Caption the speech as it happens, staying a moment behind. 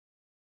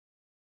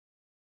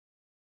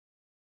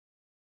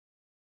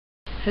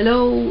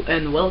Hello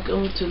and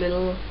welcome to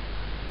little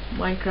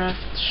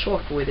Minecraft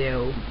short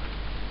video.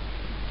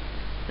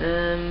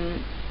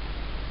 In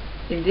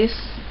this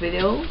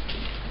video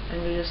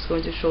I'm just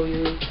going to show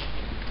you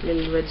a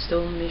little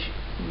redstone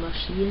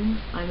machine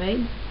I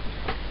made.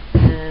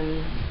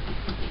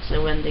 It's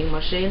a vending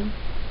machine,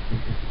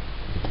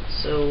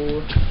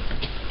 so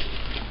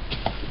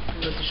I'm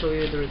going to show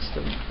you the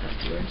redstone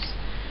afterwards.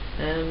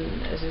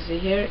 As you see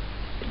here,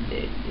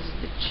 this is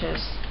the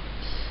chest.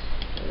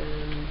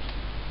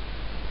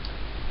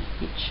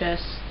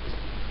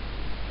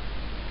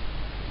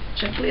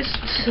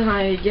 Checklist,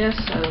 I guess.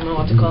 I don't know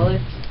what to call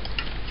it.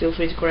 Feel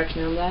free to correct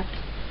me on that.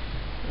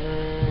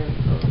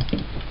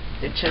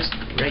 The chest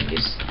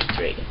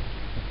registry.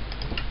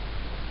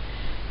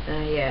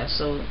 Yeah,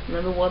 so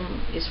number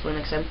one is, for an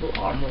example,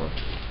 armor.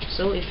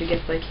 So if you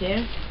get back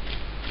here,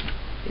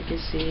 you can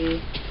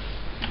see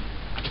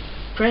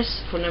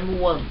press for number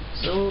one.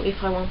 So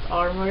if I want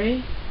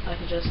armory, I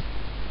can just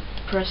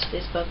press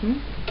this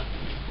button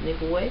and if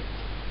we wait.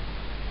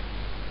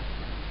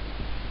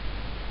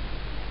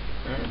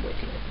 Wait a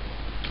minute.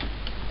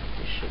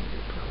 This should be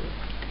probably.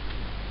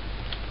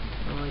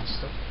 Oh, it's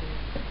stopped here.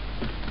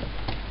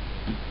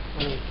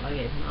 Oh,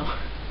 again now.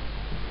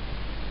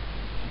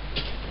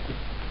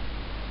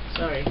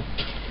 Sorry. I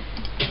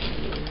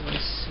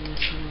was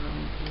messing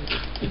around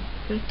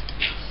with it.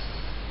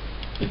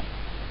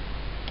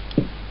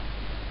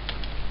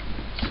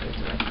 So it's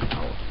like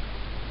power.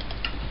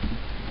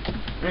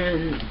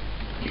 And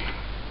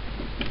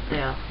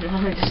yeah, now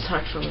I just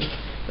start from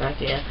back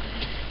here.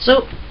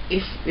 So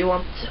if you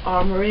want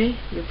armory,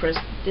 you press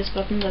this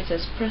button that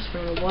says press for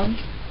number one,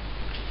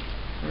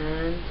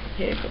 and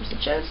here comes the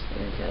chest,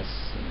 and it has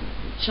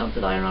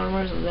enchanted iron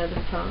armor, some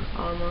leather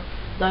armor,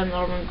 diamond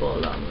armor, and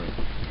gold armor.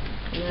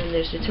 And then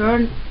there's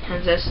return, and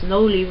it says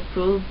no lever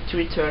pull to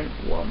return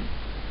one.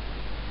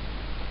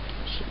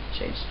 I should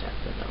change that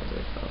out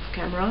of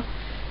camera.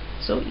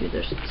 So you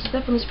just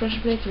step on this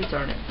pressure plate to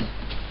return it.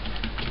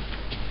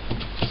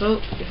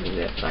 So if you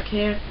get back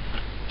here,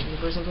 you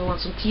for example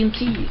want some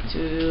TNT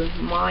to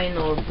mine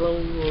or blow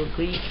or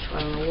grief,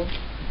 I don't know,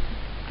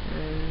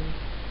 and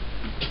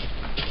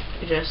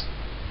you just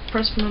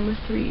press for number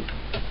 3,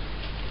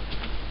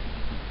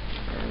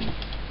 and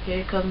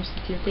here comes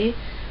the TNT.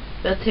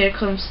 But here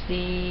comes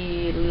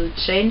the little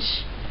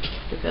change,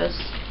 because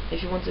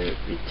if you want to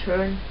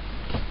return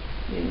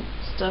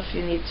stuff,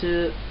 you need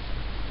to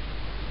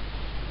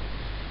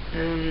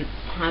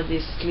have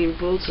this lever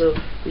pull, so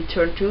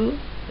return to,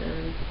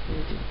 and you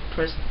need to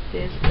press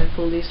this and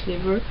pull this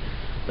lever.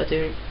 But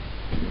to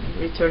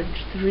return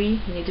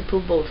 3, you need to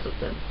pull both of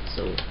them.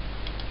 So you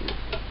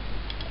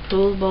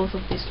pull both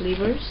of these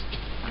levers,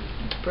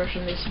 press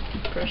on this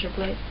pressure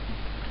plate,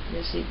 and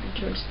you see it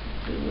returns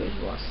to where it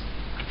was.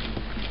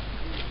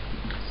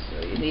 So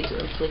you need to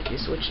unflick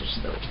these switches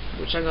though,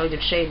 which I'm going to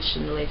change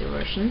in the later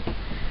version.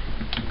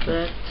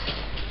 But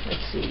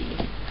let's see.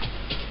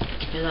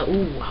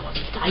 Ooh, I want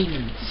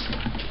diamonds.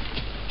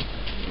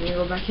 Let me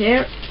go back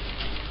here.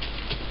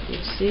 You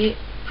see,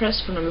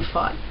 press for number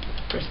 5.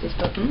 Press this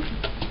button.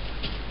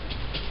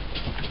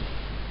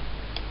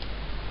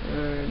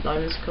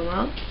 Diamonds come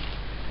out.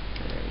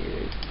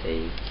 You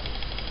take.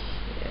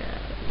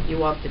 You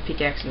want the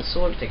pickaxe and the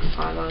sword. Take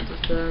 5 out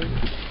of them.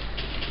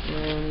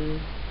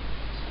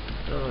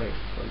 Oh, I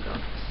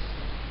forgot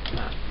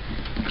that.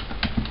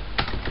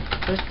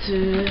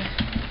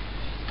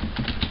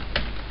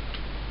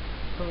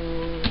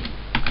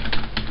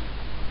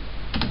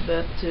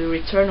 But to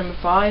return number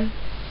 5,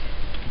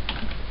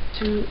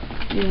 you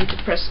need to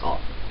press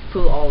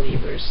pull all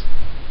levers,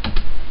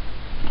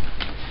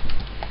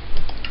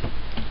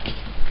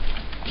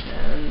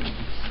 and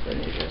then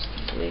you just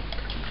click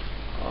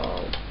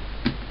all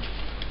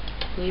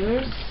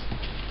levers,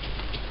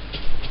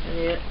 and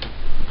you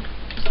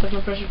stop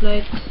my pressure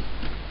plate,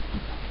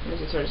 and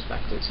it turns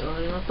back to its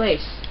original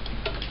place.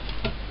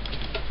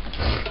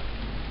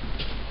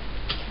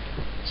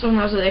 So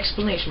now to the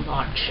explanation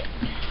part.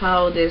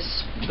 How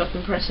this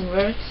button pressing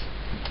works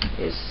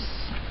is,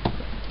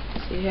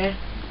 see here,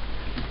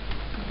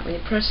 when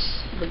you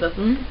press the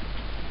button,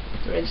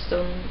 the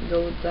redstone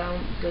goes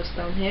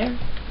down here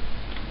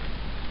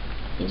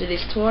into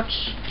this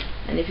torch.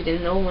 And if you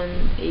didn't know,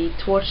 when a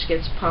torch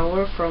gets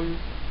power from,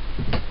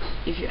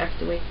 if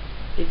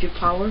you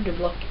power the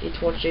block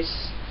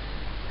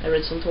a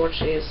redstone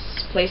torch is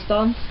placed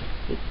on,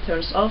 it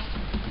turns off,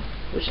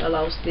 which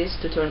allows this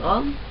to turn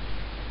on,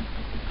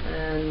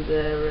 and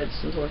the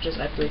redstone torches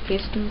activate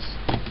pistons.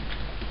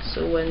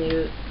 So when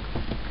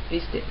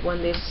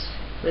this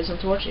redstone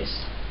torch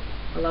is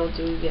allowed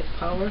to get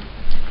power,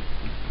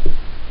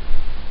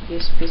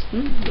 this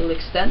piston will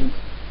extend,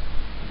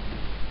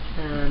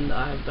 and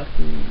I have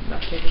button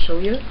back here to show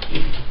you.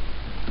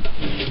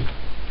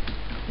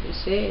 You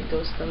see, it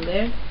goes down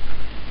there,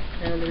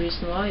 and the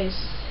reason why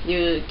is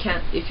you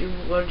can't. If you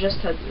were just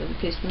had a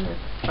piston and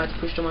try to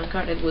push the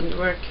minecart, it wouldn't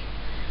work.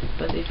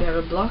 But if you have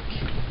a block,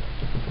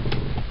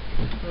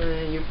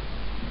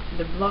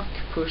 the block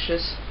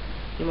pushes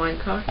the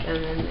minecart,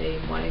 and then a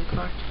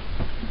minecart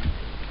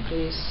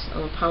is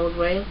on a powered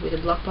rail with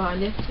a block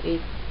behind it,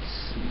 it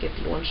gets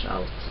launched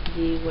out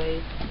the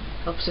way,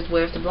 opposite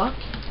way of the block.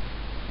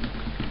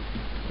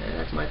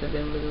 That might have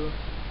been a little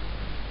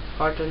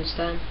hard to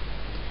understand,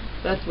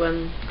 but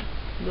when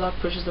the block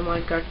pushes the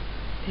minecart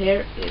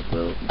here, it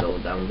will go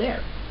down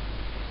there.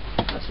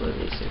 That's what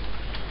it is here.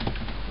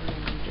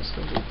 I'm just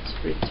going to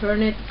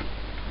return it.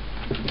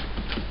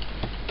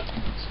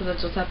 So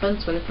that's what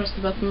happens when you press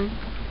the button.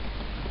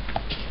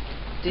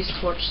 This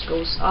torch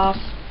goes off,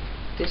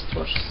 this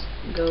torch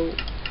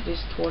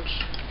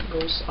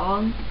goes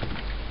on,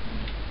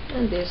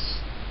 and this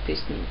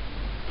piston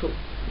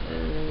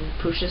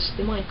pushes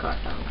the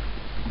minecart down.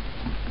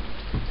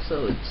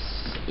 So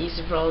it's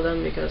easy for all of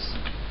them because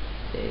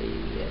they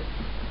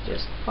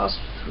just pass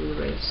through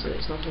the rails, so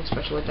there's nothing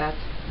special with that.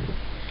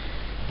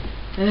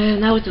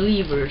 Now with the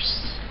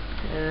levers,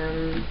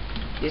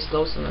 this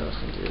goes on,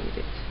 nothing to do with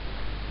it.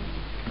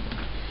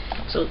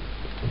 So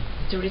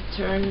to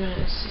return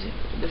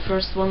the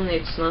first one,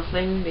 it's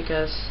nothing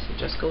because it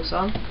just goes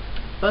on,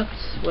 but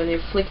when you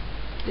flick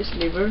this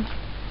lever,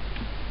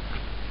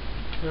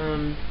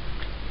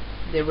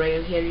 the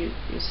rail here, you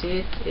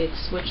see it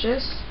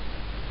switches.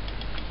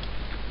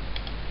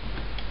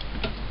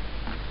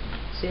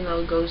 See, now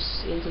it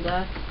goes into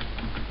that,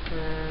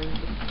 and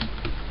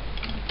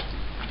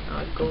now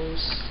it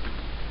goes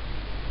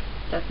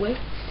that way.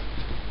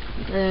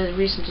 The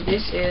reason to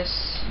this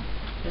is,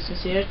 as you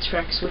see here,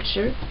 track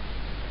switcher.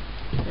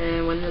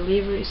 And when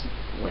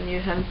you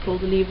haven't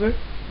pulled the lever,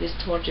 this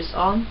torch is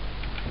on,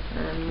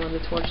 and when the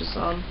torch is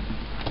on,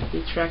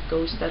 the track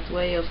goes that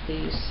way, of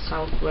the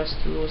southwest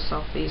or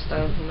southeast, I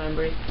don't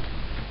remember it.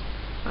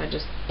 I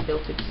just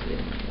built it in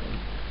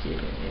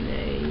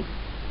a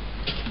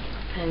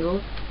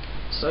angle.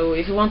 So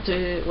if you want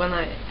to,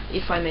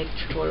 if I make a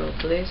tutorial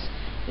for this,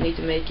 you need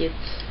to make it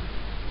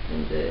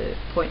in the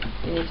point.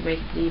 You need to make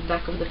the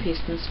back of the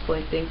pistons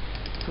pointing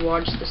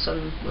towards the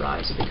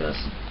sunrise,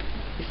 because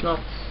if not,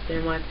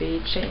 there might be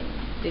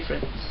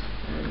different,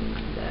 and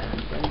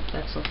then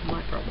that's not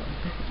my problem.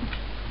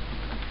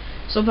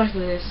 So back to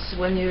this.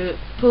 When you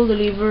pull the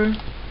lever,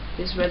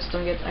 this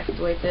redstone gets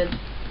activated,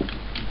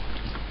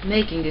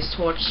 making this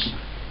torch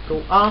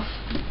go off,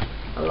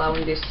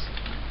 allowing this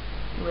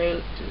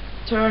rail to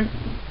turn,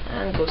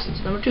 and goes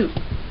into number 2.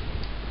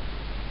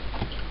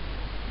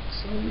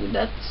 So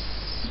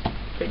that's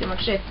pretty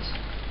much it.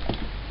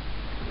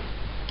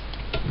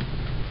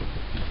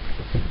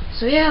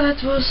 So yeah,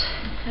 that was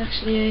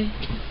actually,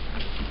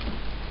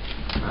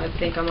 I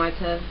think I might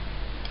have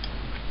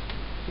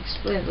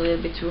explained a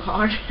little bit too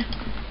hard.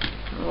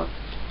 What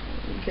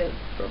you could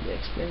probably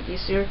explain it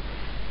easier.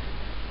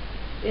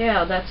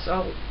 Yeah, that's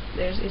all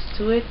there is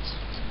to it.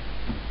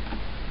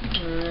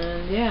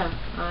 And yeah,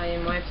 I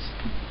might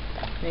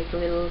make a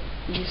little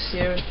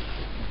easier,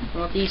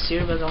 not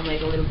easier, but I'll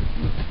make a little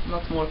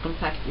not more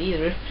compact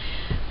either.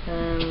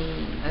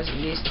 As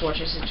these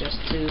torches is just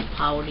to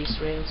power these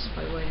rails,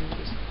 by the way, and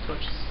these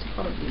torches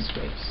power these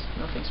rails.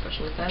 Nothing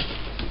special with that.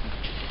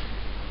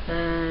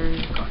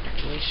 And cart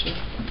activation.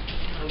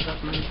 I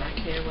got money back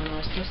here when I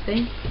was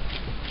testing.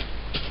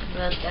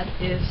 But that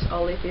is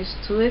all it is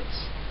to it.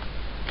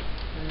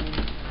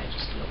 I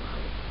just love how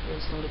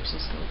there's no lips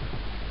and snow.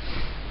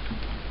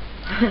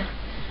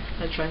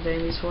 I tried doing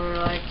this for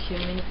like a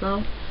minute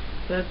now,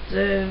 but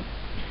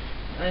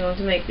I want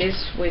to make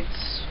this with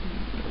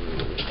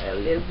a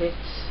little bit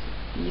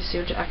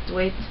easier to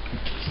activate,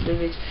 a little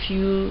bit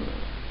few,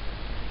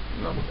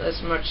 not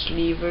as much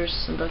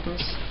levers and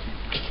buttons.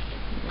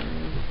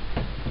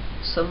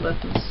 Some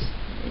buttons,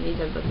 you need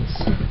have buttons,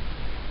 some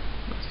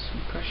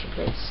pressure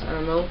plates, I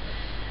don't know.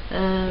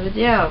 But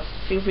yeah,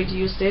 feel free to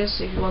use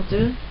this if you want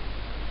to.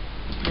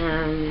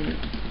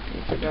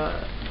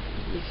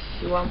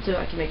 If you want to,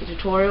 I can make a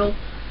tutorial.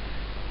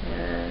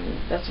 And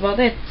that's about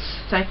it.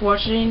 Thank you for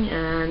watching,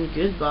 and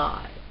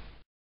goodbye.